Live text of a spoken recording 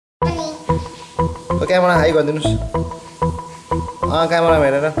Camera high गरिदिनुस् camera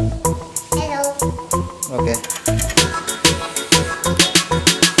हेरेर Hello. Okay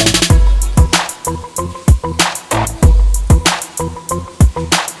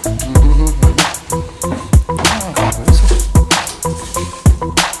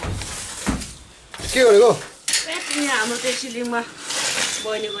के गरेको यहाँ हाम्रो त्यो सिलिङमा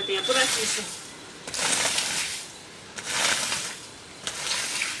बहिनीको त्यहाँ पुरा चिसो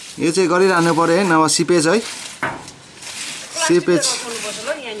यो चाहिँ गरिरहनु पर्यो है नभए सिपेज है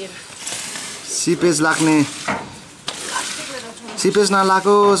सिपेज लाग्ने सिपेज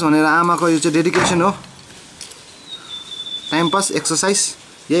नलागोस् भनेर आमाको यो चाहिँ डेडिकेसन हो टाइम पास एक्सर्साइज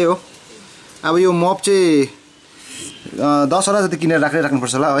यही हो अब यो मप चाहिँ 10 वटा जति किनेर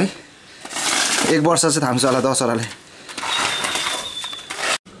राख्नुपर्छ होला है 1 वर्ष चाहिँ थाम्छ होला 10 वटाले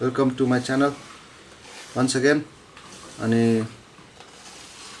welcome to my channel once again अनि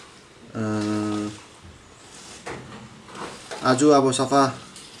आज अब सफा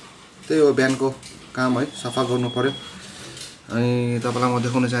त्यही हो बिहानको काम है सफा गर्नु पर्यो अनि तपाईलाई म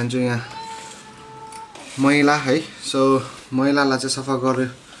देखाउन चाहन्छु यहाँ मैला है सो मैलालाई चाहिँ सफा गर्यो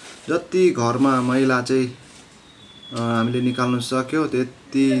जति घरमा मैला चाहिँ हामीले निकाल्नु सक्यो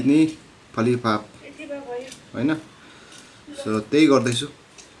त्यति नै फलिफाप हैन सो त्यही गर्दैछु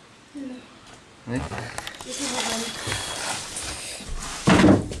है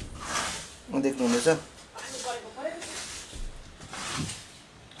देख्नुहुनेछ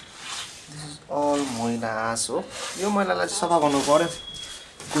अल मैलास हो यो मैलालाई चाहिँ सफा गर्नु पर्यो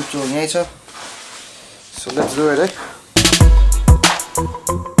कुचो यहीँ छ सो लेट्स डु इट है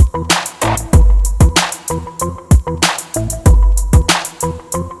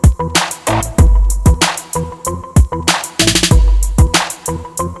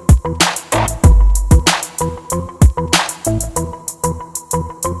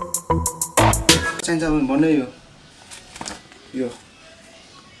चाहिन्छ भन्ने यो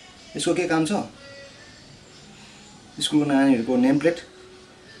यसको के काम छ स्कुलको नानीहरूको नेम प्लेट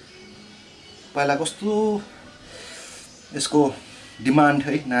पहिला कस्तो यसको डिमान्ड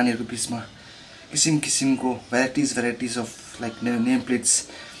है नानीहरूको बिचमा किसिम किसिमको varieties of like name plates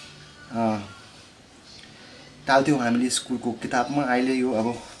टाल्थ्यौँ हामीले स्कुलको किताबमा अहिले यो अब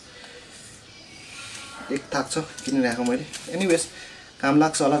एक थाक छ किनिरहेको मैले एनिवेज काम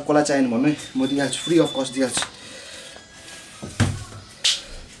लाग्छ होला कसलाई चाहिने भन्नु म दिइहाल्छु फ्री अफ कस्ट दिइहाल्छु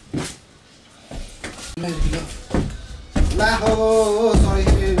ला हो सरी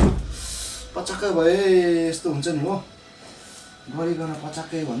पचक्कै भए यस्तो हुन्छ नि हो गरिकन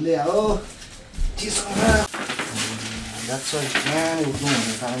पचक्कै भन्दै हो बिहानै उठ्नु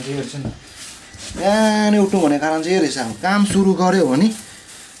भन्ने कारण चाहिँ रहेछ नि बिहानै उठ्नु भन्ने कारण चाहिँ रहेछ अब काम सुरु गऱ्यो भने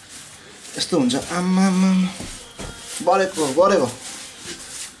यस्तो हुन्छ आम्मा बढेको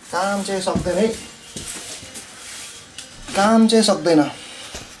काम चाहिँ सक्दैन है काम चाहिँ सक्दैन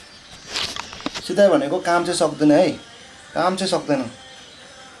सिधै भनेको काम चाहिँ सक्दैन है काम चाहिँ सक्दैन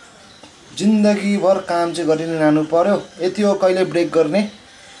जिन्दगीभर काम चाहिँ गरि नै रहनु पर्यो यति हो कहिले ब्रेक गर्ने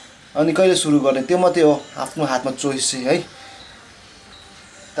अनि कहिले सुरु गर्ने त्यो मात्रै हो आफ्नो हातमा चोइस चाहिँ है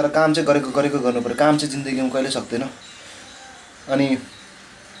तर काम चाहिँ गरेको गर्नु पर्यो काम चाहिँ जिन्दगीमा कहिले सक्दैन अनि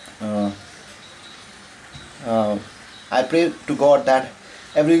I pray to God that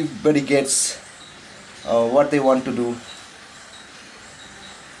everybody gets what they want to do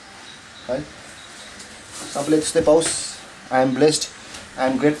right सबले त्यस्तै पाओस् I am blessed I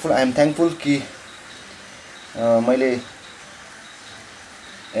am grateful I am thankful कि मैले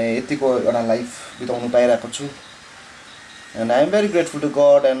यतिको एउटा लाइफ बिताउनु पाइरहेको छु and I am very grateful to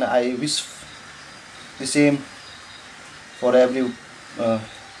God and I wish the same for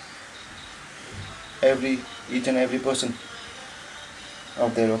each and every person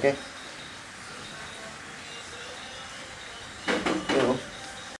out there okay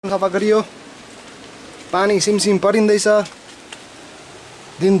सफा गरियो पानी सिमसिम परिँदैछ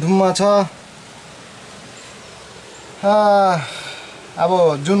दिन धुम्म छ अब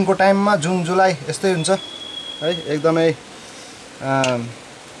जुनको टाइममा जुन जुलाई यस्तै हुन्छ है एकदमै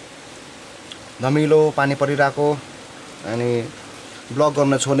धमिलो पानी परिरहेको अनि ब्लग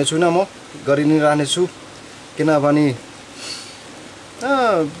गर्न छोड्ने छुइनँ म गरि नै रहनेछु किनभने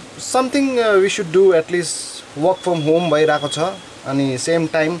something we should do at least work from home भइरहेको छ अनि same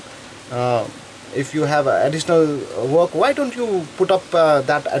time if you have additional work why don't you put up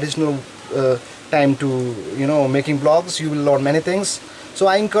that additional time to making blogs you will learn many things so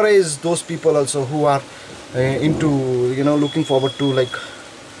I encourage those people also who are into looking forward to like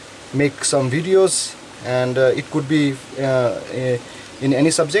make some videos and it could be in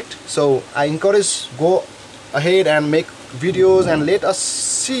any subject so I encourage go ahead and make videos and let us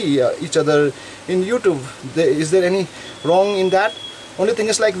see each other in YouTube. Is there any wrong in that? Only thing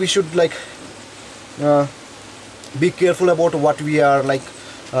is like we should like be careful about what we are like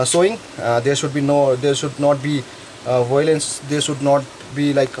showing. There should not be violence. There should not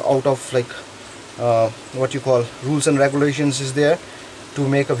be like out of like what you call rules and regulations is there to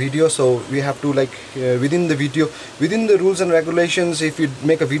make a video. So we have to like within the rules and regulations, if you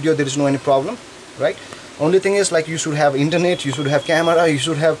make a video, there is no any problem, right? Only thing is like you should have internet, you should have camera, you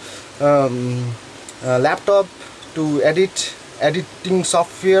should have laptop to editing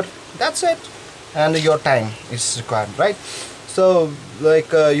software. That's it, and your time is required, right? So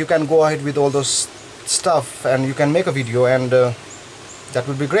like you can go ahead with all those stuff and you can make a video, and that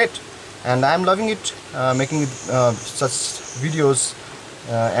would be great. And I'm loving it, making such videos,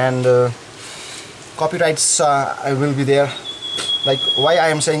 and copyrights I will be there. Like why I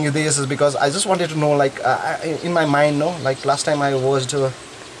am saying this is because I just wanted to know, like in my mind, no, like last time I watched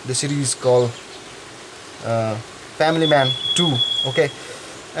the series called Family Man 2, okay,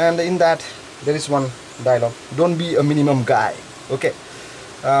 and in that there is one dialogue: don't be a minimum guy, okay.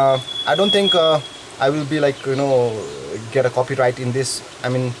 I don't think I will be like, you know, get a copyright in this. I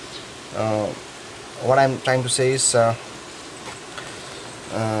mean, what I'm trying to say is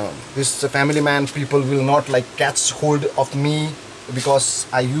this Family Man people will not like catch hold of me because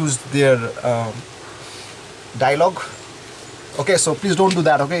I used their dialogue, okay. So please don't do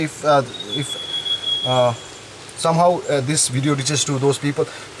that, okay. If somehow this video reaches to those people,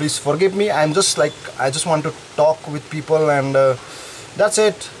 please forgive me. I'm just like, I just want to talk with people, and that's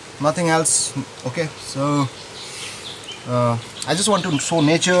it, nothing else, okay. So I just want to show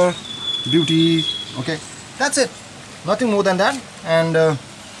nature, beauty, okay, that's it, nothing more than that. And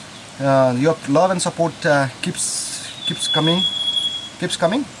your love and support keeps coming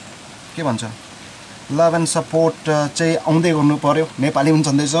के भन्छ, love and support चाहिँ आउँदै गर्नु पर्यो. नेपाली पनि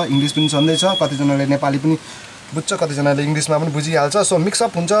छँदैछ, English पनि छँदैछ, कतिजनाले नेपाली पनि बुझ्छ, कतिजनाले इङ्ग्लिसमा पनि बुझिहाल्छ. सो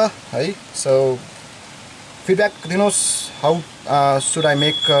मिक्सअप हुन्छ है. सो feedback दिनुहोस्, how should I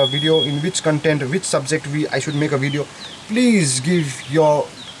make a video, in which content, which subject I should make a video. Please give your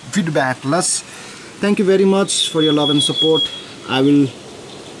feedback. Thank you very much for your love and support. I will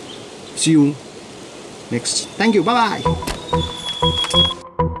see you next. Thank you. Bye bye.